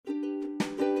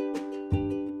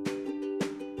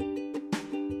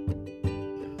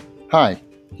Hi,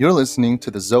 you're listening to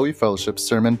the Zoe Fellowship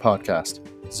Sermon Podcast.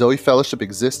 Zoe Fellowship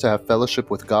exists to have fellowship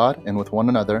with God and with one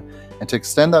another, and to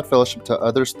extend that fellowship to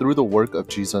others through the work of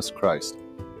Jesus Christ.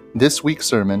 This week's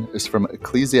sermon is from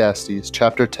Ecclesiastes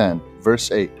chapter 10,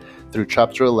 verse 8, through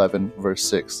chapter 11, verse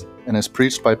 6, and is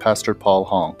preached by Pastor Paul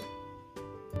Hong.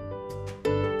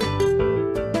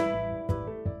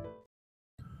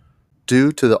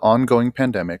 Due to the ongoing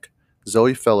pandemic,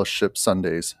 Zoe Fellowship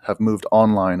Sundays have moved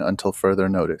online until further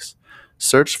notice.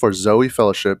 Search for Zoe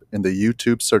Fellowship in the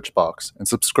YouTube search box and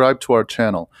subscribe to our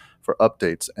channel for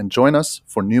updates, and join us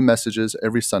for new messages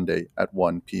every Sunday at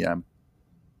 1 p.m.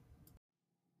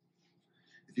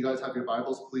 If you guys have your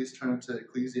Bibles, please turn to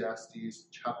Ecclesiastes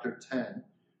chapter 10,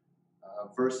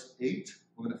 verse 8.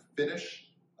 We're going to finish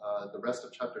the rest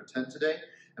of chapter 10 today,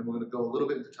 and we're going to go a little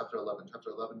bit into chapter 11,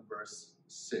 verse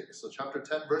 6. So chapter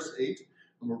 10, verse 8,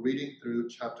 and we're reading through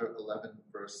chapter 11,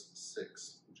 verse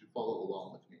 6. Would you follow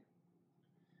along with me?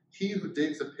 He who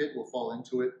digs a pit will fall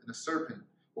into it, and a serpent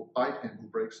will bite him who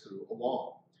breaks through a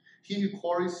wall. He who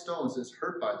quarries stones is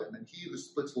hurt by them, and he who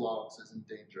splits logs is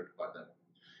endangered by them.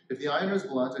 If the iron is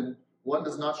blunt and one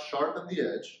does not sharpen the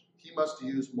edge, he must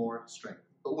use more strength.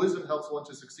 But wisdom helps one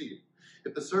to succeed.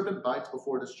 If the serpent bites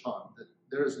before it is charmed,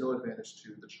 there is no advantage to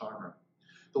the charmer.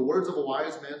 The words of a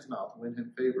wise man's mouth win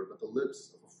him favor, but the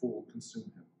lips of a fool consume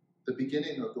him. The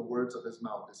beginning of the words of his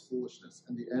mouth is foolishness,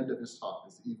 and the end of his talk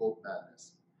is evil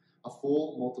madness. A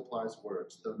fool multiplies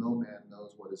words, though no man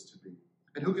knows what is to be.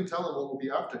 And who can tell him what will be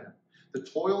after him? The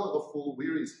toil of a fool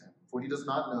wearies him, for he does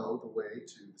not know the way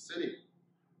to the city.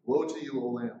 Woe to you, O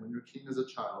land, when your king is a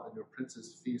child and your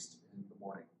princes feast in the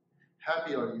morning.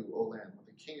 Happy are you, O land, when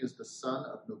the king is the son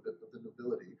of the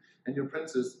nobility, and your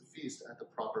princes feast at the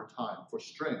proper time, for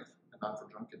strength and not for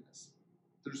drunkenness.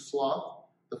 Through sloth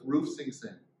the roof sinks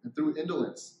in, and through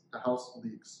indolence the house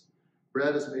leaks.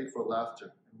 Bread is made for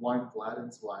laughter, and wine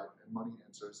gladdens life, and money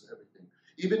answers everything.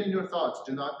 Even in your thoughts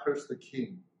do not curse the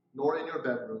king, nor in your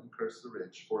bedroom curse the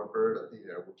rich, for a bird of the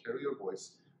air will carry your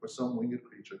voice, or some winged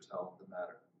creature tell the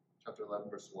matter. Chapter 11,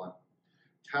 verse 1.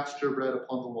 Cast your bread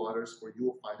upon the waters, for you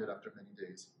will find it after many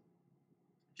days.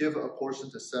 Give a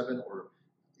portion to 7 or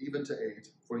even to 8,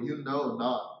 for you know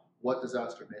not what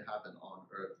disaster may happen on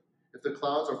earth. If the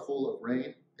clouds are full of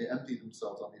rain, they empty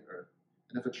themselves on the earth.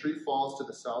 And if a tree falls to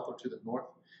the south or to the north,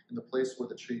 in the place where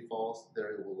the tree falls,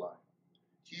 there it will lie.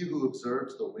 He who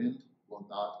observes the wind will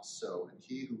not sow, and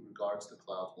he who regards the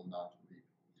clouds will not reap.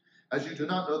 As you do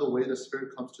not know the way the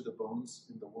Spirit comes to the bones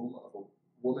in the womb of a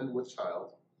woman with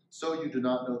child, so you do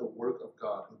not know the work of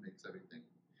God who makes everything.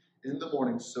 In the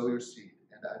morning sow your seed,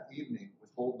 and at evening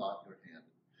withhold not your hand.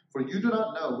 For you do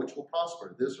not know which will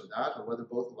prosper, this or that, or whether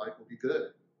both alike will be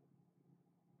good.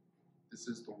 This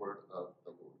is the word of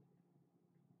the Lord.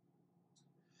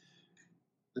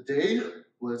 The day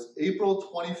was April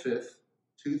 25th,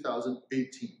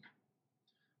 2018.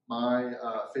 My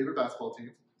favorite basketball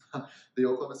team, the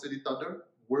Oklahoma City Thunder,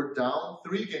 were down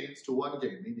 3 games to 1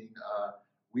 game, meaning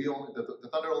the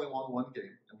Thunder only won 1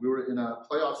 game, and we were in a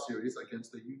playoff series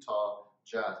against the Utah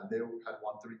Jazz, and they had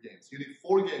won 3 games. You need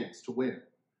 4 games to win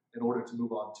in order to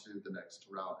move on to the next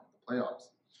round in the playoffs.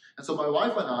 And so my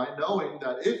wife and I, knowing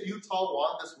that if Utah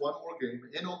won this 1 more game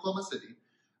in Oklahoma City,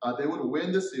 they would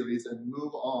win the series and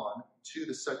move on to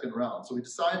the second round. So we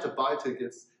decided to buy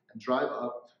tickets and drive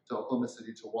up to Oklahoma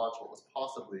City to watch what was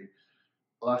possibly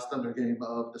the last Thunder game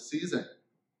of the season.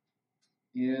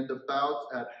 And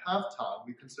about at halftime,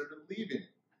 we considered leaving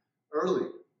early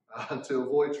to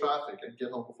avoid traffic and get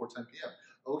home before 10 p.m.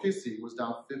 OKC was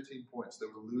down 15 points. They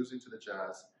were losing to the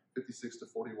Jazz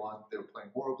 56-41. They were playing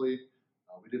horribly.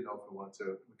 We didn't know if we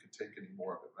could take any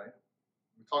more of it, right?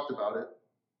 We talked about it.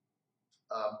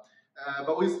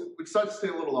 But we decided to stay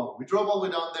a little longer. We drove all the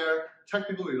way down there.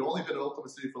 Technically, we'd only been in Oklahoma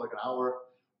City for like an hour.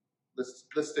 Let's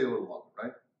stay a little longer,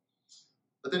 right?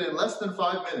 But then in less than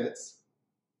 5 minutes,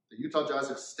 the Utah Jazz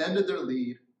extended their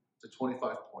lead to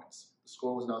 25 points. The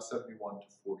score was now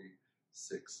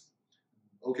 71-46.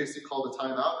 OKC called a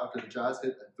timeout after the Jazz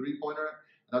hit a 3-pointer,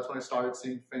 and that's when I started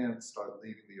seeing fans start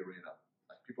leaving the arena.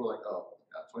 Like, people were like, oh,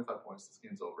 yeah, 25 points, this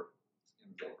game's over. This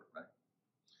game's over, right?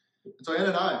 And so Ann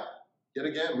and I, yet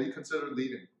again, we considered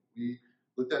leaving. We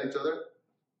looked at each other.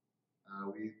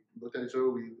 If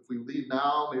we leave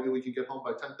now, maybe we can get home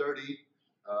by 10:30.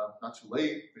 Not too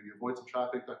late. Maybe avoid some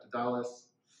traffic back to Dallas.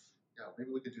 Yeah,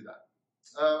 maybe we could do that.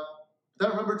 Then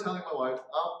I remember telling my wife,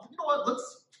 you know what,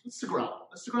 let's stick around.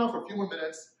 Let's stick around for a few more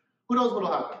minutes. Who knows what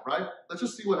will happen, right? Let's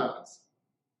just see what happens.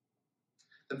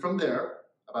 Then from there,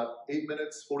 about 8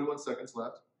 minutes, 41 seconds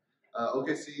left,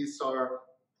 OKC star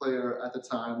player at the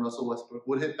time, Russell Westbrook,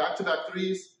 would hit back-to-back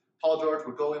threes. Paul George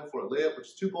would go in for a layup, which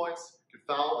is 2 points. You could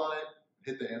foul on it,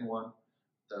 hit the N one,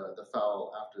 the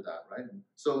foul after that, right? And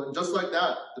so and just like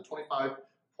that, the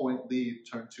 25-point lead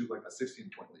turned to like a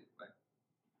 16-point lead, right?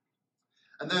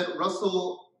 And then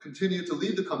Russell continued to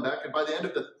lead the comeback, and by the end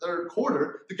of the third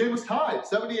quarter, the game was tied,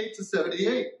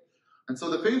 78-78. And so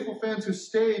the faithful fans who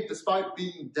stayed, despite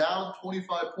being down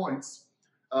 25 points,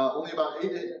 with only about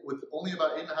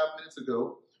 8.5 minutes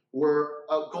ago, were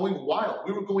going wild.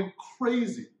 We were going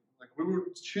crazy. Like we were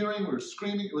cheering, we were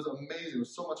screaming. It was amazing. It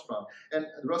was so much fun. And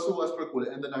Russell Westbrook would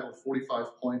end the night with 45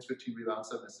 points, 15 rebounds,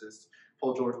 7 assists.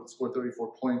 Paul George would score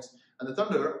 34 points. And the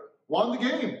Thunder won the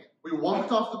game. We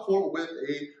walked off the court with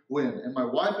a win. And my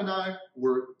wife and I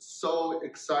were so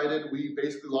excited. We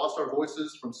basically lost our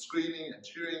voices from screaming and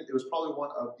cheering. It was probably one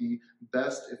of the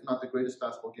best, if not the greatest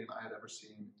basketball game I had ever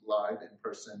seen live in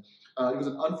person. It was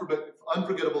an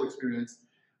unforgettable experience.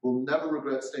 We'll never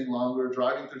regret staying longer,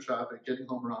 driving through traffic, getting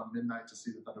home around midnight to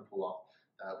see the Thunder pull off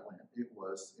that win. It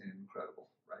was incredible,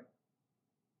 right?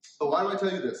 But why do I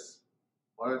tell you this?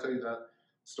 Why do I tell you that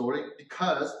story?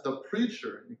 Because the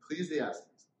preacher in Ecclesiastes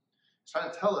is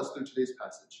trying to tell us through today's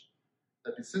passage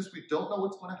that since we don't know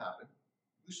what's going to happen,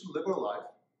 we should live our life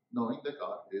knowing that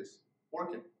God is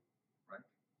working, right?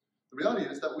 The reality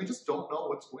is that we just don't know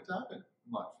what's going to happen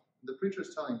in life. The preacher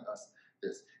is telling us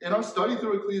this. In our study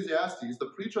through Ecclesiastes, the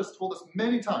preacher has told us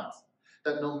many times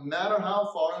that no matter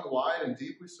how far and wide and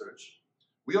deep we search,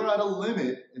 we are at a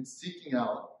limit in seeking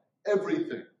out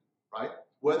everything, right?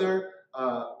 Whether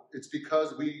it's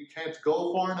because we can't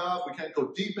go far enough, we can't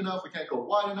go deep enough, we can't go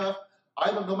wide enough.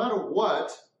 No matter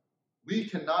what, we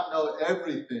cannot know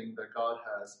everything that God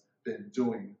has been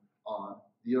doing on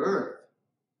the earth.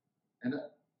 And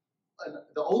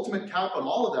the ultimate cap on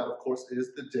all of that, of course,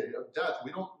 is the day of death.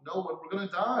 We don't know when we're going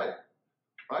to die,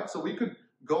 right? So we could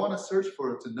go on a search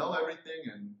to know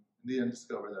everything and in the end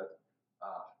discover that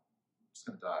I'm just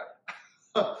going to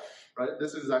die, right?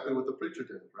 This is exactly what the preacher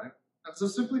did, right? And so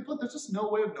simply put, there's just no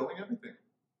way of knowing everything,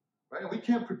 right? And we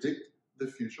can't predict the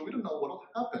future. We don't know what will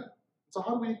happen. So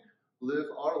how do we live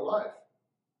our life?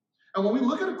 And when we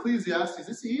look at Ecclesiastes,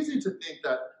 it's easy to think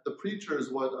that the preacher is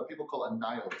what people call a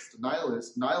nihilist.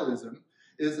 Nihilism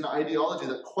is an ideology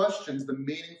that questions the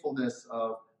meaningfulness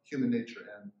of human nature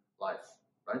and life.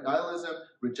 Right? Nihilism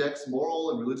rejects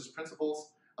moral and religious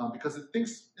principles because it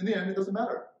thinks, in the end, it doesn't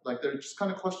matter. Like they're just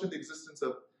kind of questioning the existence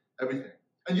of everything.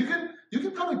 And you can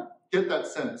kind of get that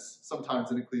sense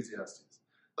sometimes in Ecclesiastes.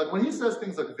 Like when he says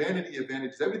things like vanity of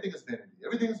vanities, everything is vanity.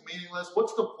 Everything is meaningless.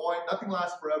 What's the point? Nothing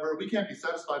lasts forever. We can't be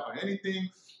satisfied by anything.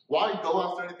 Why go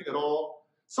after anything at all?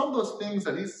 Some of those things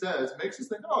that he says makes us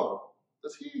think, oh,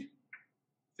 does he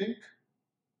think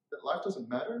that life doesn't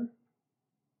matter?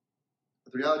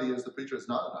 But the reality is the preacher is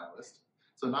not a nihilist.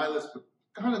 So a nihilist would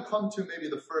kind of come to maybe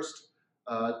the first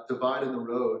divide in the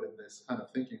road in this kind of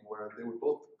thinking where they would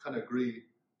both kind of agree,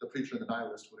 the preacher and the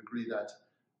nihilist would agree that,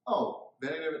 oh,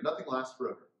 vanity, nothing lasts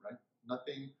forever, right?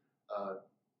 Nothing,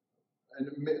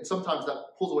 and sometimes that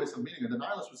pulls away some meaning. And the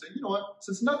nihilist would say, you know what?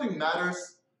 Since nothing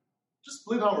matters, just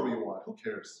live however you want. Who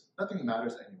cares? Nothing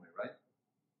matters anyway, right?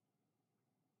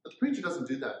 But the preacher doesn't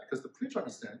do that because the preacher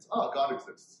understands, oh, God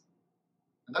exists.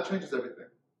 And that changes everything.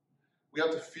 We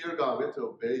have to fear God. We have to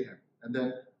obey him. And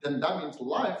then that means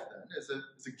life then is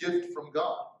a gift from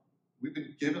God. We've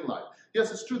been given life.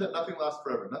 Yes, it's true that nothing lasts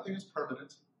forever. Nothing is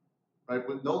permanent. Right?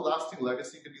 With no lasting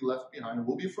legacy can be left behind and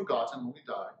will be forgotten when we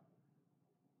die.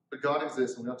 But God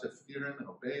exists and we ought to fear him and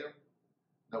obey him,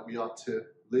 that we ought to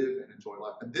live and enjoy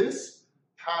life. And this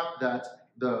path that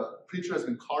the preacher has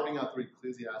been carving out through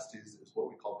Ecclesiastes is what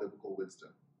we call biblical wisdom.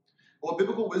 What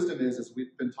biblical wisdom is, as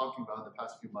we've been talking about in the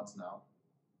past few months now,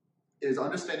 is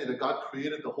understanding that God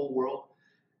created the whole world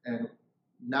and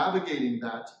navigating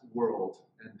that world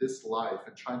and this life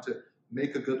and trying to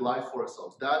make a good life for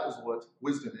ourselves. That is what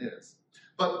wisdom is.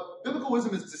 But biblical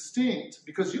wisdom is distinct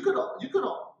because you could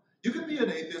be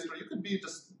an atheist or you could be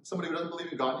just somebody who doesn't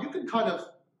believe in God. You can kind of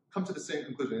come to the same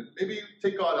conclusion. Maybe you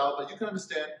take God out, but you can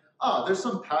understand, there's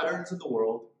some patterns in the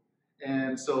world.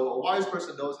 And so a wise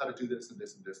person knows how to do this and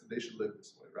this and this, and they should live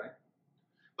this way, right?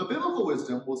 But biblical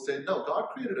wisdom will say, no, God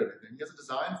created everything. He has a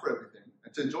design for everything.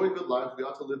 And to enjoy a good life, we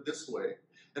ought to live this way.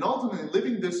 And ultimately,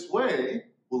 living this way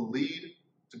will lead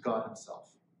to God himself,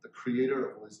 the creator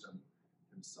of wisdom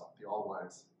himself, the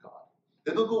all-wise God.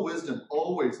 Biblical wisdom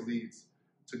always leads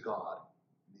to God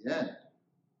in the end.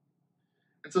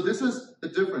 And so this is the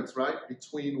difference, right,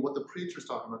 between what the preacher is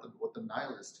talking about and what the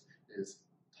nihilist is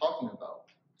talking about.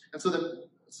 And so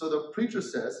the preacher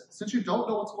says, since you don't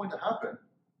know what's going to happen,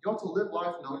 you ought to live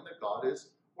life knowing that God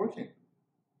is working,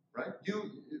 right?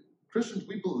 Christians,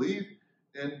 we believe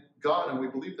in God and we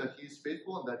believe that he's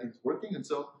faithful and that he's working. And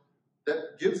so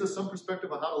that gives us some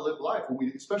perspective on how to live life, when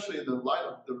we, especially in the light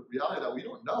of the reality that we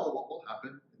don't know what will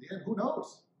happen in the end. Who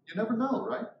knows? You never know,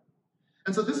 right?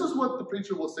 And so this is what the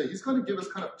preacher will say. He's going to give us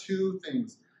kind of two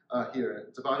things here,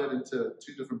 divided into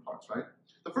two different parts, right?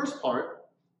 The first part,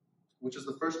 which is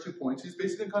the first 2 points, he's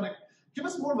basically kind of give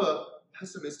us more of a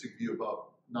pessimistic view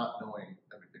about not knowing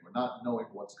everything, or not knowing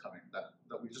what's coming, that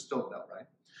we just don't know, right?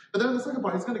 But then in the second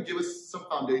part, he's going to give us some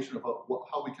foundation about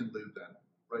how we can live then,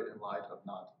 right, in light of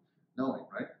not knowing,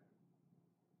 right?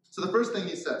 So the first thing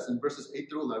he says in verses 8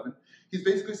 through 11, he's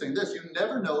basically saying this: you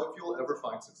never know if you'll ever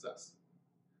find success.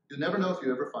 You never know if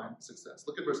you ever find success.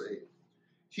 Look at verse 8.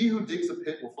 He who digs a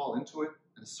pit will fall into it,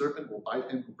 and a serpent will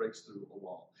bite him who breaks through a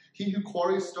wall. He who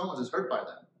quarries stones is hurt by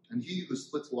them, and he who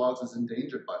splits logs is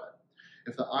endangered by them.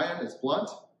 If the iron is blunt,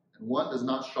 and one does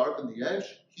not sharpen the edge,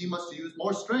 he must use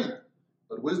more strength,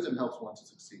 but wisdom helps one to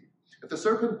succeed. If the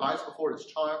serpent bites before it is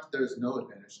charmed, there is no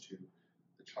advantage to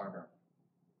the charmer.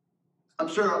 I'm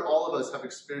sure all of us have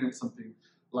experienced something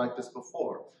like this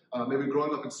before. Maybe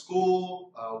growing up in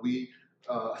school, we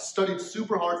studied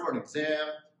super hard for an exam,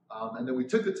 and then we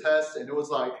took the test, and it was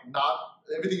like not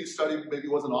everything you studied maybe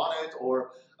wasn't on it,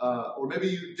 or maybe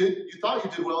you thought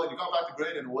you did well, and you got back the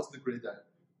grade, and it wasn't the grade that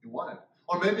you wanted.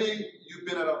 Or maybe you've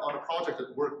been on a project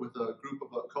at work with a group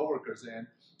of coworkers, and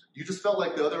you just felt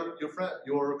like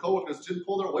your coworkers didn't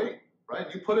pull their weight, right?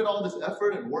 You put in all this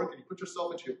effort and work, and you put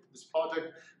yourself into this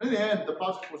project, and in the end, the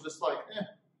project was just like,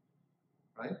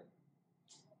 right?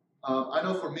 I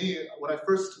know for me, when I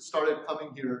first started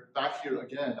coming back here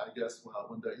again, I guess,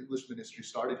 when the English ministry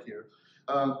started here,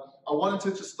 I wanted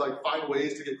to just like find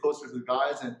ways to get closer to the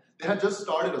guys, and they had just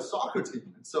started a soccer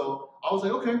team. And so I was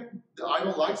like, okay, I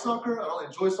don't like soccer, I don't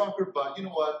enjoy soccer, but you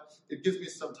know what? It gives me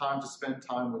some time to spend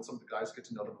time with some of the guys, get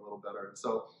to know them a little better. And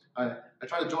so I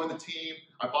tried to join the team.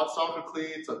 I bought soccer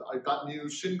cleats, I got new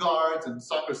shin guards and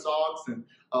soccer socks, and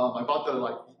I bought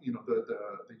the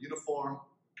uniform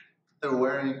they were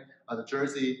wearing, the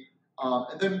jersey.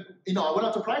 And then, I went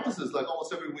out to practices like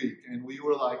almost every week, and we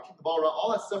were like, kick the ball around,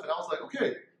 all that stuff, and I was like,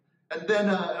 okay. And then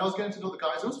and I was getting to know the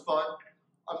guys. It was fun.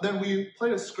 Then we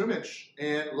played a scrimmage,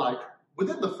 and like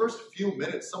within the first few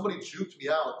minutes, somebody juked me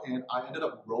out, and I ended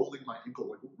up rolling my ankle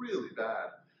like really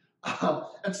bad.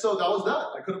 And so that was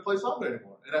that. I couldn't play soccer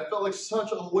anymore. And I felt like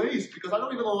such a waste, because I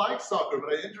don't even like soccer,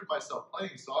 but I injured myself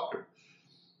playing soccer.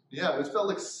 Yeah, it felt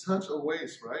like such a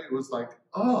waste, right? It was like,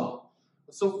 oh,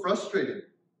 it's so frustrating.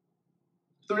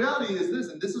 The reality is this,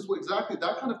 and this is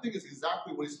that kind of thing is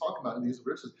exactly what he's talking about in these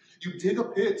verses. You dig a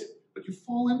pit, but you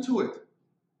fall into it.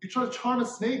 You try to charm a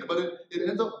snake, but it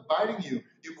ends up biting you.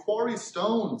 You quarry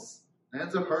stones, and it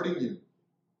ends up hurting you.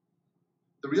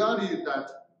 The reality that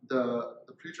the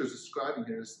preacher is describing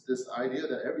here is this idea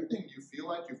that everything you feel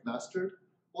like you've mastered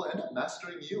will end up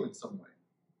mastering you in some way.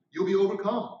 You'll be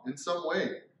overcome in some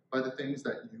way by the things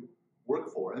that you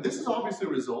work for. And this is obviously a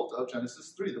result of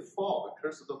Genesis 3, the fall, the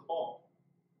curse of the fall.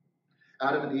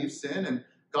 Adam and Eve sin, and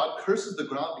God curses the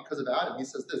ground because of Adam. He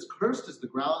says this: cursed is the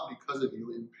ground because of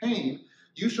you. In pain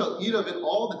you shall eat of it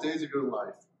all the days of your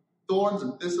life. Thorns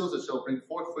and thistles it shall bring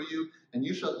forth for you, and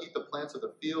you shall eat the plants of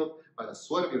the field. By the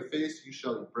sweat of your face you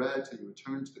shall eat bread till you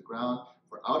return to the ground.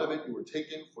 For out of it you were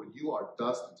taken, for you are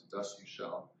dust, and to dust you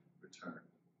shall return.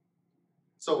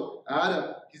 So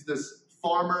Adam, he's this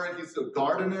farmer, he's a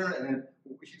gardener, and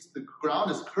the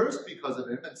ground is cursed because of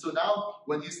him. And so now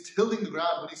when he's tilling the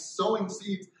ground, when he's sowing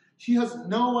seeds, he has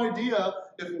no idea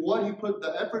if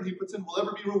the effort he puts in will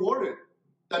ever be rewarded.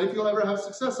 That if he'll ever have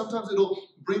success, sometimes it'll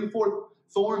bring forth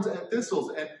thorns and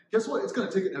thistles. And guess what? It's going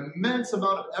to take an immense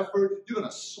amount of effort. You're going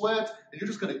to sweat, and you're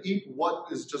just going to eat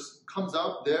what comes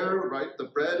out there, right? The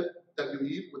bread that you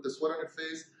eat with the sweat on your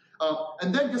face.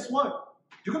 And then guess what?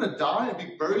 You're going to die and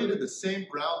be buried in the same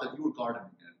ground that you were gardening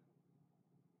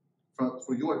in.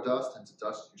 For you are dust, and to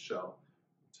dust you shall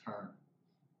return.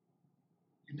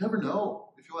 You never know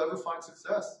if you'll ever find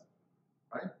success,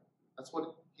 right? That's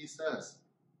what he says.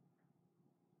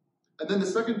 And then the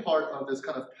second part of this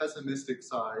kind of pessimistic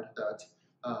side that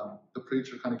the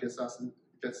preacher kind of gets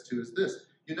to is this: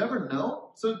 you never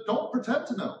know, so don't pretend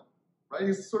to know, right?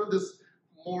 It's sort of this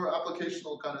more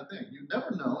applicational kind of thing. You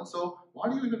never know, and so why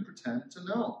do you even pretend to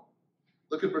know?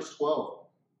 Look at verse 12.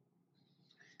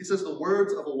 He says, the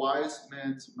words of a wise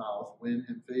man's mouth win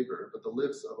him favor, but the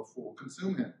lips of a fool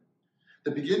consume him. The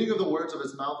beginning of the words of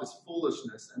his mouth is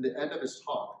foolishness, and the end of his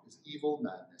talk is evil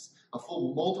madness. A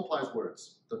fool multiplies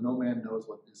words, though no man knows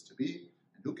what is to be,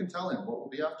 and who can tell him what will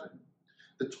be after him?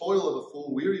 The toil of a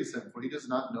fool wearies him, for he does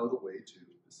not know the way to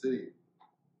the city.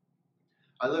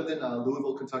 I lived in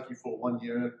Louisville, Kentucky for 1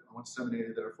 year. I went to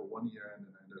seminary there for 1 year, and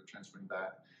then I ended up transferring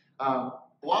back.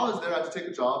 While I was there, I had to take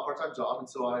a job, part-time job, and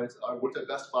so I worked at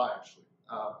Best Buy, actually.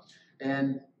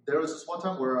 And there was this one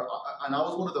time where, I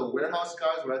was one of the warehouse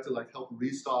guys where I had to like help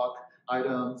restock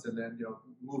items and then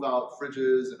move out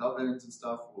fridges and ovens and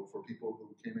stuff for people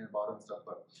who came in and bought them and stuff.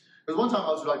 But there was one time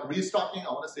I was like restocking,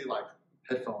 I want to say like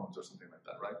headphones or something like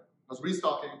that, right? I was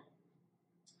restocking,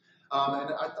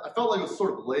 and I felt like it was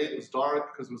sort of late, it was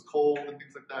dark because it was cold and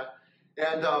things like that.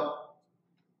 And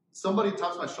somebody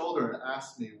taps my shoulder and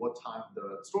asks me what time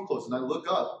the store closes, and I look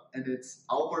up, and it's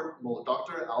Albert Moeller,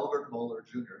 Dr. Albert Moeller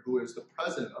Jr., who is the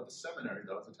president of the seminary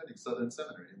that I was attending, Southern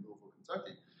Seminary in Louisville,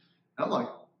 Kentucky. And I'm like,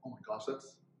 oh my gosh,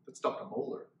 that's Dr.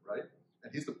 Moeller, right?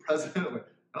 And he's the president of it.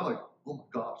 And I'm like, oh my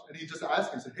gosh. And he just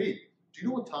asked me, he said, hey, do you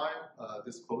know what time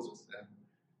this closes?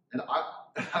 And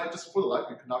I just, for the life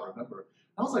of me, could not remember.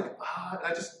 And I was like, and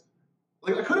I just,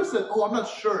 like, I could have said, oh, I'm not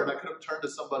sure, and I could have turned to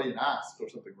somebody and asked or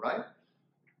something, right?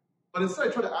 But instead,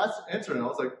 I tried to answer, and I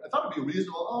was like, I thought it'd be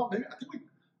reasonable. Oh, maybe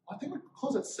I think we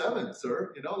close at 7,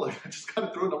 sir. Like I just kind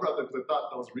of threw a number out there because I thought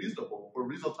that was reasonable or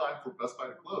reasonable time for Best Buy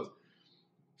to close.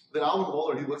 Then Albert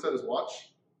Moeller, he looks at his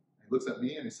watch, he looks at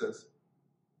me, and he says,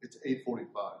 "It's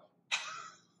 8:45."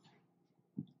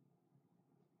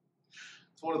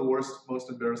 It's one of the worst, most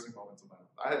embarrassing moments of my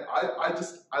life.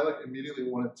 I like immediately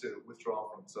wanted to withdraw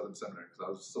from Southern Seminary because I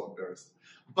was just so embarrassed.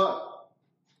 But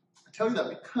I tell you that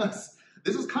because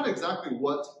this is kind of exactly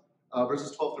what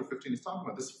verses 12 through 15 is talking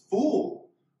about. This fool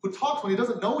who talks when he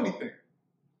doesn't know anything.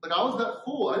 Like, I was that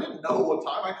fool. I didn't know what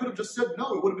time. I could have just said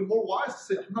no. It would have been more wise to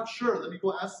say, I'm not sure. Let me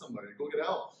go ask somebody. Go get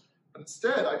help. But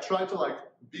instead, I tried to,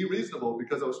 be reasonable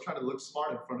because I was trying to look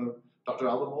smart in front of Dr.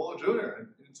 Albert Moeller Jr. And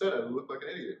instead, I looked like an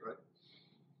idiot, right?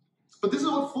 But this is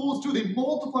what fools do. They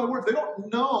multiply words. They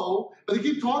don't know, but they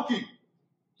keep talking.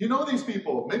 You know these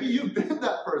people. Maybe you've been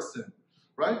that person,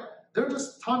 right? There are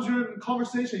just times you're in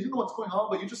conversation, you know what's going on,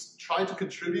 but you just try to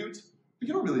contribute, but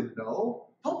you don't really know.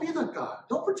 Don't be that guy.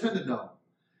 Don't pretend to know.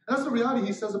 And that's the reality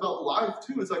he says about life,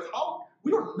 too. It's like,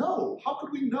 we don't know. How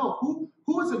could we know?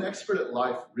 Who is an expert at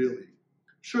life, really?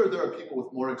 Sure, there are people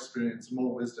with more experience,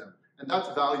 more wisdom, and that's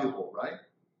valuable, right?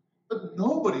 But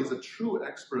nobody is a true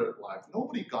expert at life.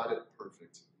 Nobody got it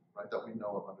perfect, right, that we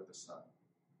know of under the sun.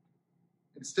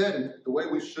 Instead, the way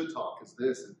we should talk is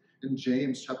this. In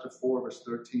James chapter 4, verse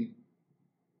 13,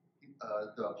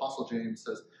 the Apostle James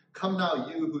says, "Come now,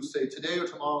 you who say, today or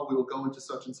tomorrow we will go into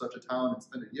such and such a town and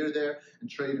spend a year there and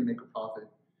trade and make a profit.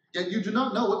 Yet you do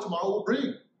not know what tomorrow will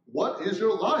bring. What is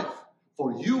your life?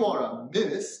 For you are a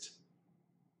mist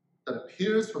that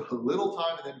appears for a little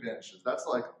time and then vanishes." That's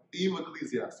like theme of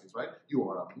Ecclesiastes, right? You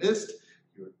are a mist,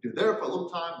 you're there for a little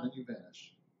time and then you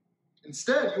vanish.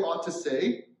 Instead, you ought to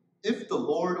say, if the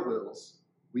Lord wills,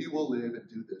 we will live and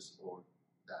do this or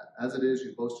that. As it is,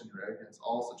 you boast in your arrogance.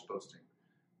 All such boasting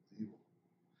is evil.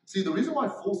 See, the reason why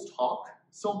fools talk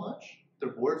so much,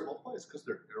 their words multiply, is because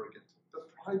they're arrogant. They're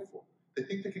prideful. They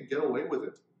think they can get away with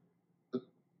it. But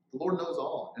the Lord knows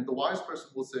all. And the wise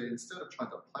person will say, instead of trying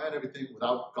to plan everything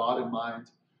without God in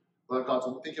mind,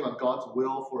 without thinking about God's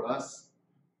will for us,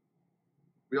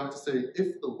 we ought to say,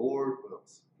 if the Lord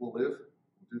wills, we'll live,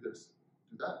 we'll do this,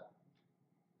 do that.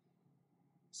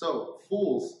 So,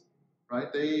 fools,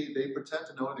 right, they pretend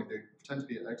to know anything. They pretend to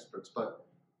be experts. But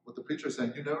what the preacher is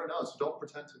saying, you never know, so don't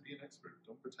pretend to be an expert.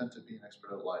 Don't pretend to be an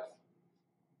expert at life.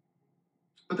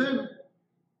 But then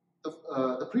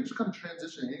the preacher kind of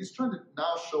transitioning, and he's trying to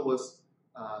now show us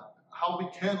how we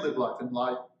can live life in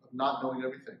light of not knowing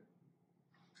everything.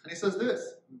 And he says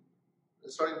this,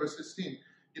 starting in verse 16,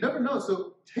 you never know,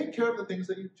 so take care of the things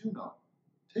that you do know.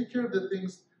 Take care of the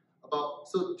things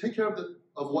take care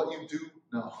of what you do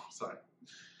know. Sorry.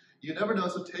 You never know,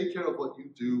 so take care of what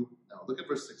you do know. Look at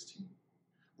verse 16.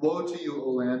 Woe to you, O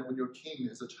land, when your king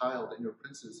is a child and your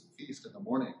princes feast in the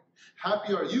morning.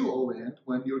 Happy are you, O land,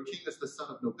 when your king is the son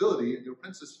of nobility and your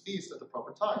princes feast at the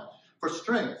proper time, for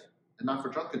strength and not for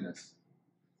drunkenness.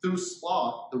 Through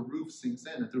sloth the roof sinks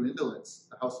in, and through indolence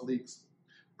the house leaks.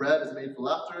 Bread is made for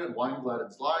laughter, and wine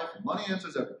gladdens life, and money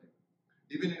answers everything.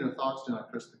 Even in your thoughts do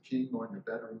not curse the king, nor in your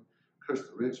bedroom curse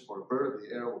the rich, for a bird of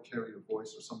the air will carry your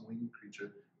voice, or some winged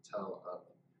creature tell of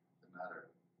the matter.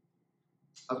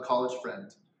 I have a college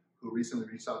friend who recently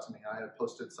reached out to me. I had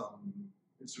posted some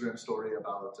Instagram story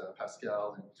about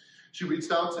Pascal, and she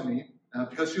reached out to me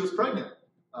because she was pregnant.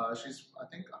 I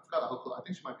think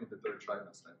she might be in the 3rd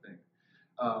trimester, I think.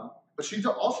 But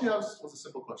all she asked was a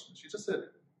simple question. She just said,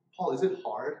 Paul, is it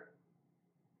hard?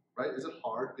 Right? Is it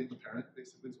hard being a parent,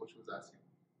 basically, is what she was asking.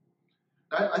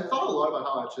 I thought a lot about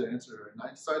how I should answer her, and I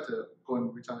decided to go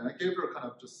and reach out, and I gave her kind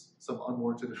of just some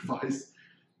unwarranted advice.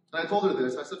 And I told her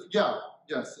this. I said,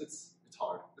 yes, it's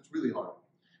hard. It's really hard.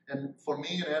 And for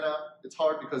me and Anna, it's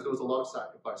hard because there was a lot of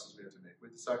sacrifices we had to make. We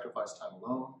had to sacrifice time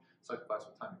alone, sacrifice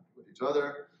with time with each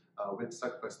other. We had to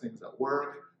sacrifice things at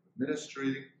work,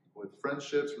 ministry, with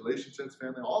friendships, relationships,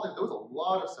 family, all that. There was a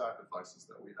lot of sacrifices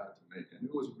that we had to make, and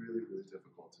it was really, really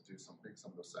difficult to make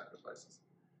some of those sacrifices.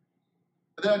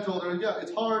 And then I told her, yeah,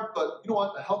 it's hard, but you know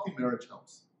what? A healthy marriage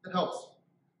helps. It helps.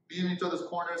 Be in each other's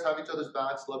corners, have each other's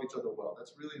backs, love each other well.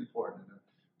 That's really important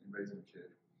in raising a kid.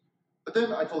 But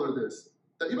then I told her this,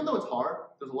 that even though it's hard,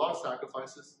 there's a lot of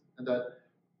sacrifices, and that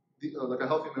like a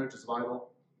healthy marriage is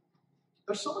vital.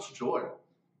 There's so much joy.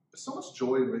 There's so much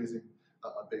joy in raising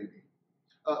a baby.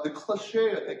 The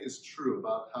cliche, I think, is true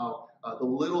about how the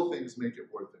little things make it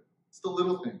worth it. It's the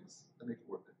little things that make it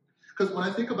worth it. Because when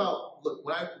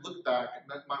I look back,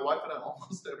 my wife and I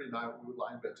almost every night we would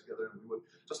lie in bed together and we would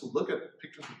just look at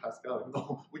pictures of Pascal, even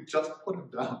though we just put him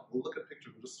down. We'll look at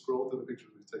pictures, we'll just scroll through the pictures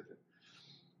we've taken.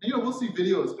 And we'll see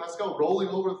videos, Pascal rolling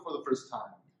over for the first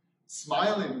time,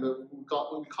 smiling, we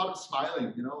caught him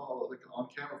smiling, like on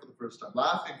camera for the first time,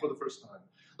 laughing for the first time,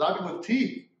 laughing with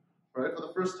teeth, right, for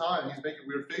the first time. He's making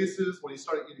weird faces when he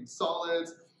started eating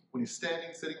solids, when he's standing,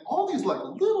 sitting, all these like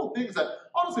little things that,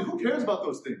 honestly, who cares about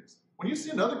those things? When you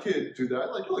see another kid do that,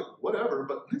 you're like, whatever,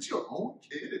 but when it's your own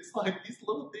kid, it's like these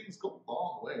little things go a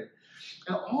long way.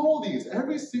 And all these,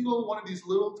 every single one of these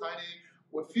little tiny,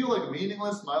 what feel like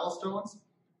meaningless milestones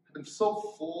have been so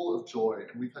full of joy,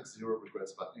 and we've had zero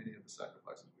regrets about any of the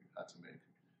sacrifices we've had to make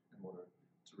in order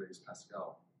to raise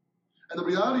Pascal. And the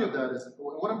reality of that is,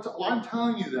 why I'm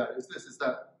telling you that is this, is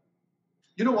that,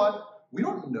 you know what? We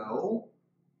don't know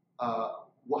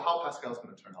how Pascal's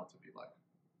going to turn out to be like.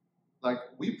 Like,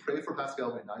 we pray for Pascal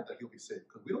every night that he'll be saved,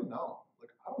 because we don't know. Like,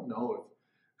 I don't know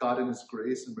if God in His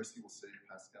grace and mercy will save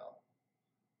Pascal.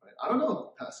 Right? I don't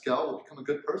know if Pascal will become a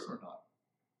good person or not.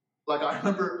 Like, I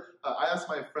remember, I asked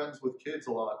my friends with kids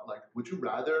a lot, like, would you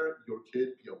rather your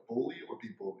kid be a bully or be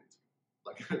bullied?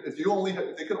 Like, if they could only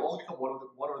become one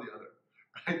or the other,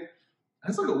 right? And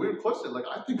it's like a weird question. Like,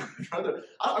 I think I'd rather,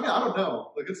 I don't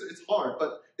know. Like, it's hard,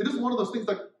 but it is one of those things,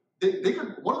 like,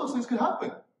 one of those things could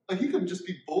happen. Like, he could just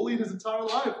be bullied his entire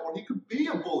life, or he could be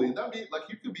a bully. That'd be, like,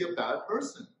 he could be a bad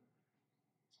person.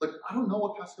 Like, I don't know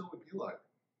what Pascal would be like.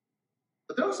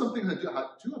 But there are some things I do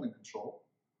have in control.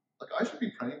 Like, I should be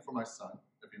praying for my son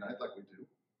every night like we do.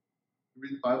 We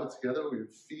read the Bible together, we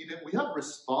feed him. We have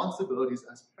responsibilities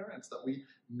as parents that we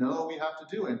know we have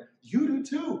to do, and you do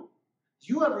too.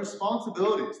 You have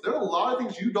responsibilities. There are a lot of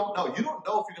things you don't know. You don't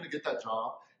know if you're going to get that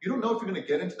job. You don't know if you're going to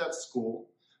get into that school.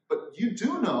 But you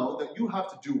do know that you have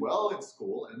to do well in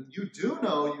school, and you do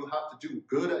know you have to do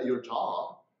good at your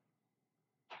job.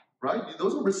 Right?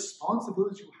 Those are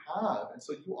responsibilities you have, and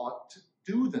so you ought to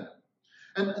do them.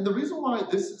 And the reason why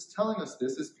this is telling us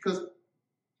this is because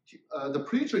the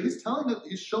preacher, he's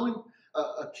showing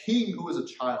a king who is a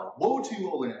child. Woe to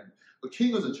you, O land. A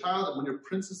king who is a child, and when your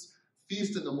princes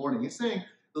feast in the morning. He's saying,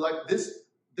 like, this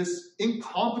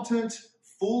incompetent,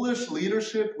 foolish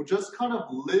leadership who just kind of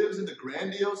lives in the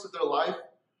grandiose of their life,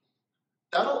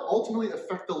 that'll ultimately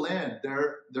affect the land,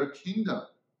 their kingdom,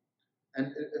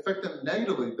 and affect them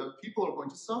negatively. The people are going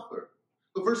to suffer.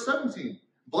 But verse 17,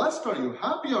 blessed are you,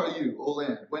 happy are you, O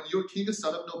land, when your king is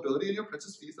son of nobility and your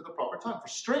princes feast at the proper time, for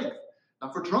strength,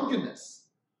 not for drunkenness.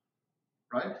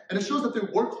 Right? And it shows that they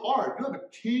work hard. You have a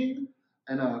king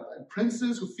and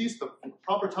princes who feast at the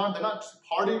proper time. They're not just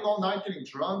partying all night, getting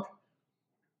drunk.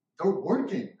 They're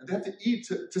working, and they have to eat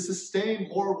to sustain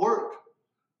more work.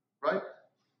 Right?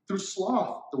 Through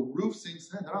sloth, the roof sinks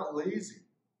in. They're not lazy.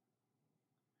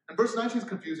 And verse 19 is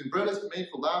confusing. Bread is made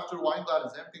for laughter, wine glad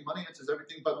is empty, money enters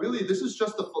everything. But really, this is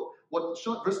just what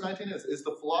verse 19 is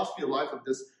the philosophy of life of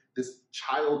this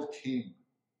child king,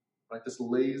 right? This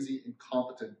lazy,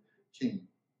 incompetent king.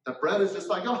 That bread is just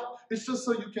like, oh, it's just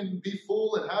so you can be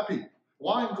full and happy.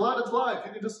 Wine, glad it's life.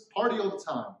 You can just party all the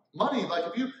time. Money, like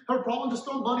if you have a problem, just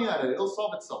throw money at it. It'll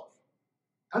solve itself.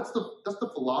 That's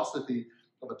the philosophy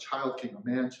of a child king, a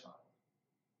man-child.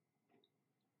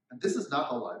 And this is not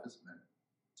how life is meant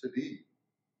to be.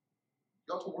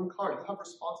 You have to work hard. You have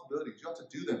responsibilities. You have to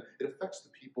do them. It affects the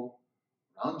people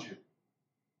around you.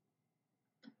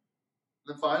 And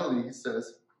then finally,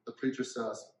 the preacher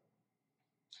says,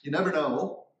 you never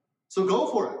know, so go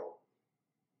for it.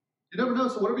 You never know,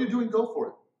 so whatever you're doing, go for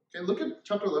it. Okay, look at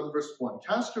chapter 11, verse 1.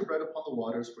 Cast your bread upon the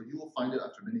waters, for you will find it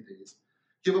after many days.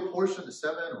 Give a portion to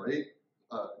 7 or 8.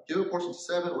 Give a portion to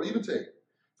 7 or even to 8.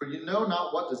 For you know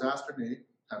not what disaster may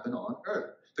happen on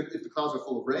earth. If the clouds are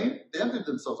full of rain, they empty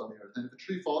themselves on the earth. And if the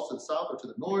tree falls to the south or to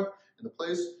the north, in the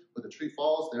place where the tree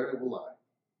falls, there it will lie.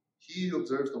 He who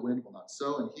observes the wind will not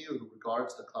sow, and he who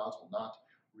regards the clouds will not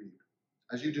reap.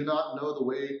 As you do not know the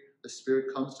way the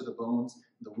Spirit comes to the bones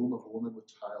in the womb of a woman with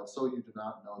child, so you do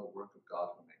not know the work of God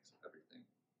who makes everything.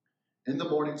 In the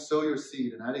morning sow your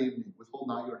seed, and at evening withhold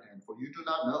not your hand, for you do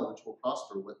not know which will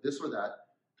prosper, with this or that,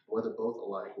 or whether both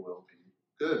alike will be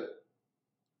good.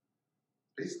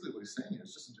 Basically what he's saying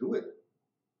is just do it.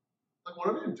 Like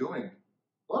whatever you're doing,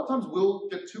 a lot of times we'll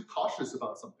get too cautious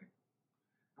about something.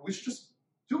 And we should just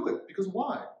do it. Because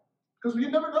why? Because you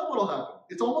never know what'll happen.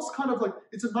 It's almost kind of like,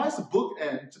 it's a nice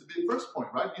bookend to the first point,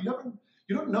 right? You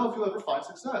don't know if you'll ever find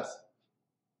success.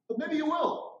 But maybe you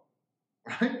will.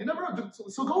 Right? You never know.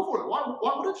 So go for it.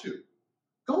 Why wouldn't you?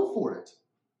 Go for it.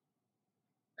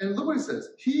 And look what he says.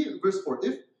 Verse 4,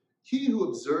 if he who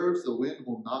observes the wind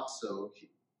will not sow,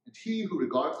 and he who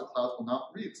regards the clouds will not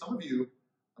reap. Some of you,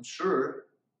 I'm sure,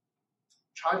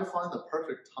 try to find the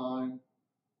perfect time,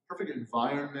 perfect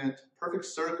environment, perfect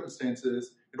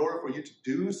circumstances in order for you to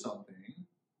do something.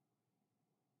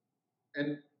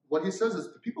 And what he says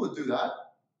is the people who do that,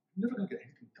 you're never going to get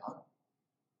anything done.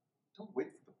 Don't wait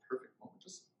for the perfect moment.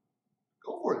 Just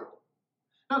go for it.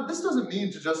 Now, this doesn't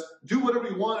mean to just do whatever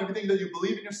you want, everything that you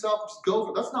believe in yourself, just go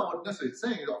for it. That's not what necessarily it's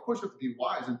saying. Of course, you have to be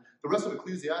wise, and the rest of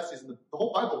Ecclesiastes and the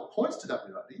whole Bible points to that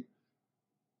reality.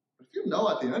 But if you know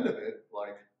at the end of it,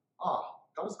 like,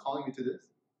 God is calling me to this.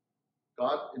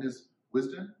 God, in his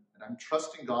wisdom, and I'm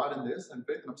trusting God in this and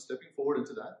faith, and I'm stepping forward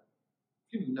into that.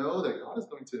 If you know that God is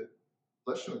going to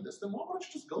bless you in this, then why don't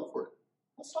you just go for it?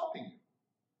 What's stopping you?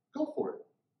 Go for it.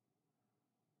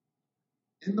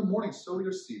 In the morning, sow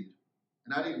your seed,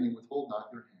 and at evening, withhold not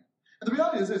your hand. And the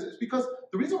reality is this, it's because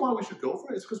the reason why we should go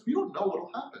for it is because we don't know what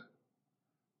will happen.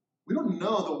 We don't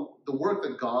know the work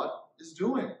that God is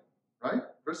doing, right?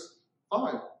 Verse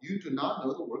 5, you do not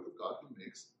know the work of God who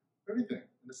makes everything.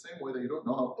 In the same way that you don't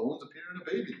know how bones appear in a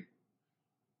baby,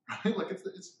 right? Like it's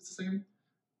the same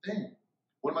thing.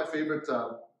 One of my favorite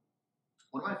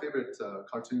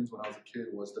cartoons when I was a kid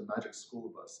was the Magic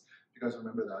School Bus. If you guys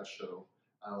remember that show,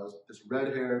 it was this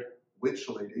red-haired witch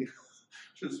lady.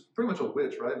 She was pretty much a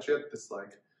witch, right? And she had this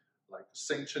like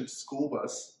sanctioned school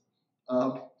bus,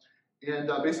 and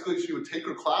basically she would take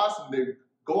her class and they'd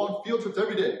go on field trips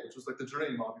every day, which was like the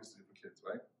dream, obviously, for kids,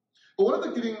 right? But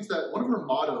one of her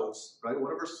mottos, right,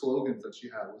 one of her slogans that she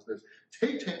had was this: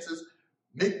 take chances,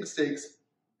 make mistakes,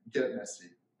 get messy.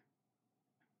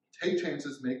 Take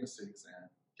chances, make mistakes, and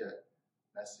get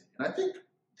messy. And I think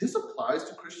this applies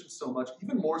to Christians so much,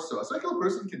 even more so. A secular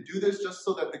person can do this just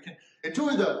so that they can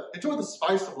enjoy the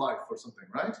spice of life or something,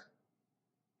 right?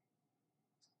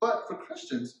 But for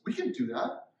Christians, we can do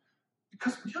that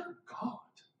because we have God.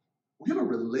 We have a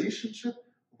relationship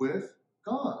with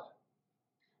God,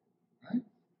 right?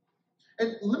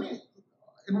 And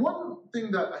one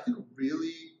thing that I think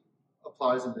really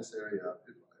applies in this area,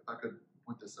 if I could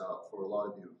point this out for a lot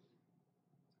of you,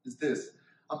 is this.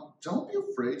 Don't be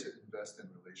afraid to invest in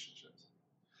relationships.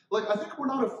 Like, I think we're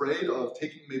not afraid of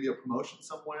taking maybe a promotion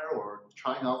somewhere or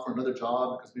trying out for another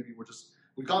job because maybe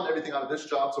we've gotten everything out of this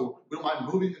job, so we don't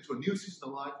mind moving into a new season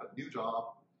of life, a new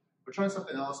job. We're trying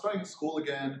something else, starting school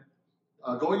again,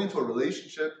 going into a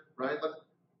relationship, right? Like,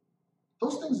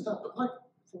 those things, but like,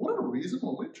 for whatever reason,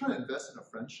 when we try to invest in a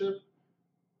friendship,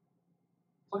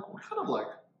 like, we kind of like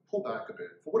pull back a bit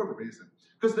for whatever reason.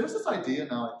 Because there's this idea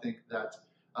now, I think, that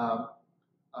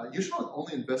you should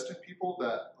only invest in people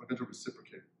that are going to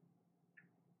reciprocate.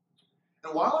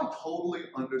 And while I totally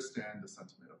understand the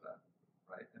sentiment of that,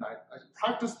 right, and I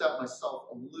practice that myself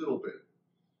a little bit,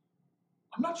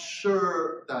 I'm not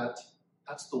sure that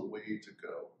that's the way to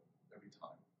go every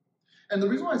time. And the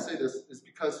reason why I say this is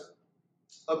because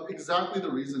of exactly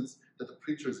the reasons that the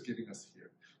preacher is giving us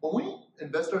here. When we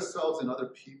invest ourselves in other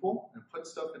people and put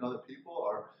stuff in other people,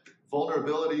 our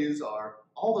vulnerabilities,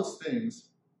 all those things,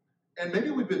 and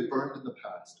maybe we've been burned in the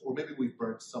past, or maybe we've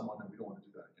burned someone and we don't want to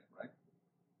do that again, right?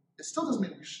 It still doesn't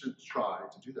mean we should try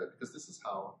to do that, because this is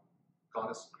how God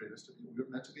has created us to be. We're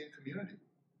meant to be in community,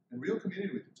 in real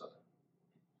community with each other.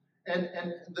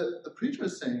 And the preacher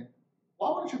is saying,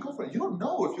 why wouldn't you go for it? You don't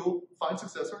know if you'll find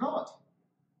success or not.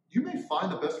 You may find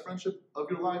the best friendship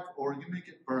of your life, or you may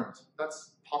get burnt.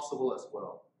 That's possible as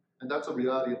well. And that's a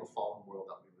reality of a fallen world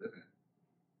that we live in.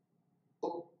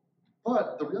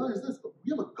 But the reality is this: we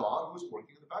have a God who is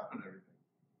working in the background of everything,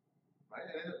 right?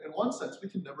 And in one sense, we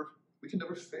can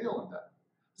never fail in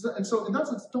that. And so, in that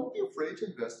sense, don't be afraid to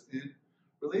invest in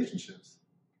relationships,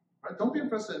 right? Don't be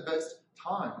afraid to invest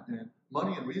time and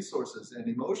money and resources and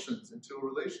emotions into a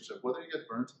relationship, whether you get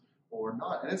burnt or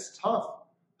not. And it's tough,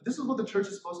 but this is what the church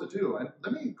is supposed to do. And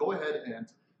let me go ahead and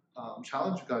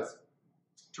challenge you guys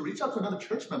to reach out to another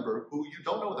church member who you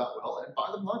don't know that well and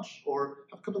buy them lunch or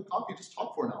have a cup of coffee, just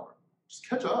talk for an hour. Just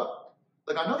catch up.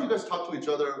 Like, I know you guys talk to each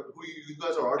other who you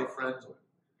guys are already friends with.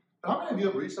 But how many of you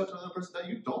have reached out to another person that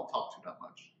you don't talk to that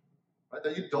much? Right?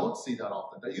 That you don't see that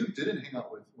often, that you didn't hang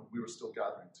out with when we were still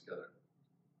gathering together?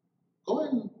 Go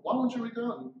in, why don't you reach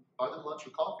out and buy them lunch or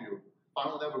coffee, or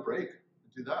find when they have a break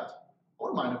and do that. I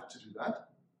wouldn't mind to do that.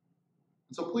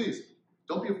 And so please,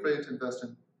 don't be afraid to invest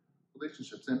in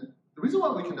relationships. And the reason why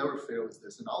we can never fail is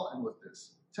this, and I'll end with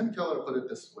this. Tim Keller put it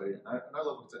this way, and I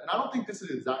love what he said. And I don't think this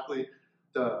is exactly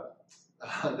the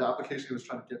application he was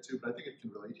trying to get to, but I think it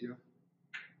can relate to you.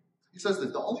 He says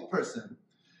that the only person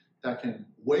that can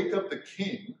wake up the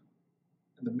king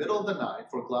in the middle of the night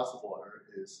for a glass of water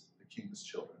is the king's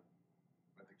children,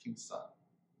 right? The king's son.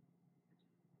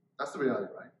 That's the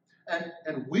reality, right?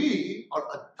 And we are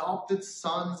adopted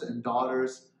sons and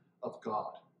daughters of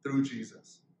God through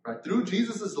Jesus, right? Through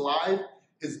Jesus' life,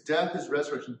 his death, his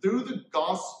resurrection, through the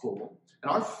gospel,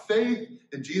 and our faith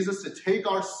in Jesus to take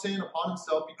our sin upon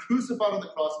himself, be crucified on the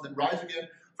cross, and then rise again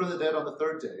from the dead on the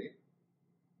third day,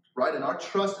 right? And our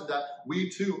trust in that we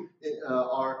too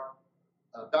are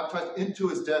baptized into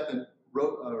his death and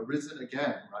risen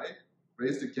again, right?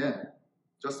 Raised again,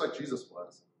 just like Jesus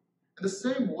was. In the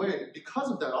same way, because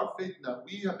of that, our faith in that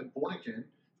we have been born again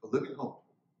to a living hope.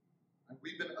 Right?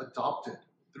 We've been adopted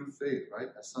through faith, right?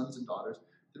 As sons and daughters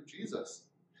through Jesus.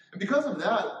 And because of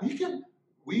that,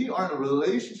 we are in a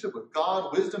relationship with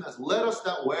God. Wisdom has led us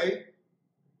that way.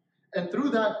 And through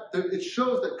that, it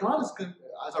shows that God is going,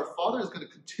 as our Father, is going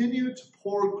to continue to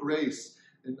pour grace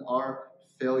in our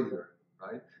failure,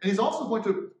 right? And he's also going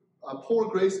to pour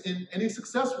grace in any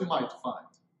success we might find.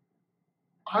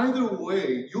 Either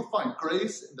way, you'll find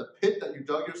grace in the pit that you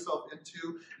dug yourself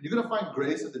into. You're going to find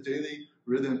grace in the daily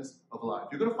rhythms of life.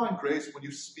 You're going to find grace when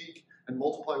you speak and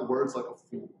multiply words like a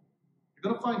fool.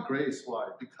 You're going to find grace. Why?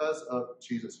 Because of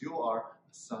Jesus. You are a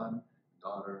son,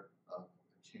 daughter of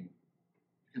the King.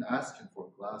 You can ask him for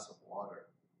a glass of water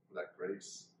for that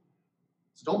grace.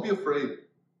 So don't be afraid,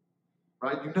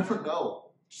 right? You never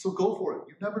know. So go for it.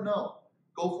 You never know.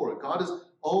 Go for it. God is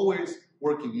always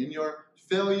working in your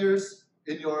failures,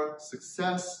 in your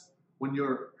success, when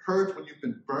you're hurt, when you've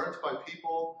been burnt by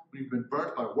people, when you've been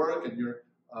burnt by work, and you're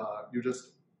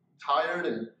just tired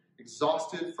and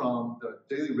exhausted from the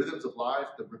daily rhythms of life,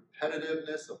 the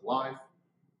repetitiveness of life.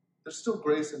 There's still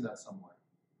grace in that somewhere.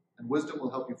 And wisdom will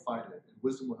help you find it. And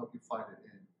wisdom will help you find it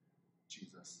in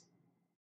Jesus.